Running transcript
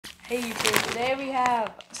Hey YouTube, today we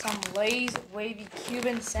have some Lay's Wavy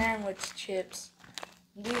Cuban Sandwich Chips.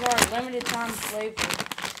 These are limited time flavor.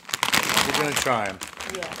 We're going to try them.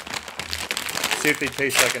 Yeah. See if they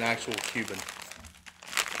taste like an actual Cuban.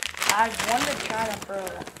 I wanted to try them for a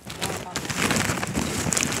long time.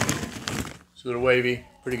 So they're wavy,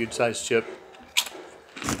 pretty good sized chip.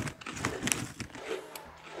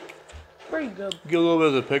 Pretty good. Get a little bit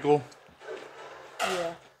of the pickle.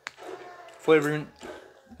 Yeah. Flavoring,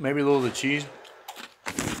 maybe a little of the cheese.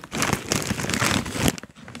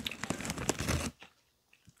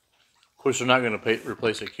 Of course, they're not going to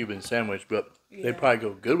replace a Cuban sandwich, but they probably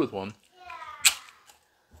go good with one.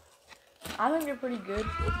 I think they're pretty good.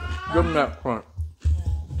 Give them that crunch.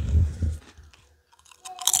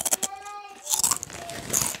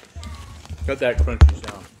 Got that crunchy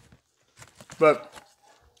sound. But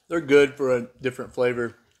they're good for a different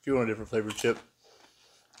flavor. If you want a different flavor chip.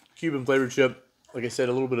 Cuban flavored chip. Like I said,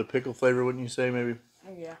 a little bit of pickle flavor, wouldn't you say, maybe?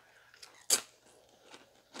 Yeah.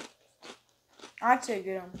 I'd say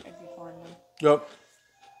get them if you find them. Yep.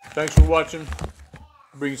 Thanks for watching.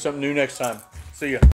 I'll bring you something new next time. See ya.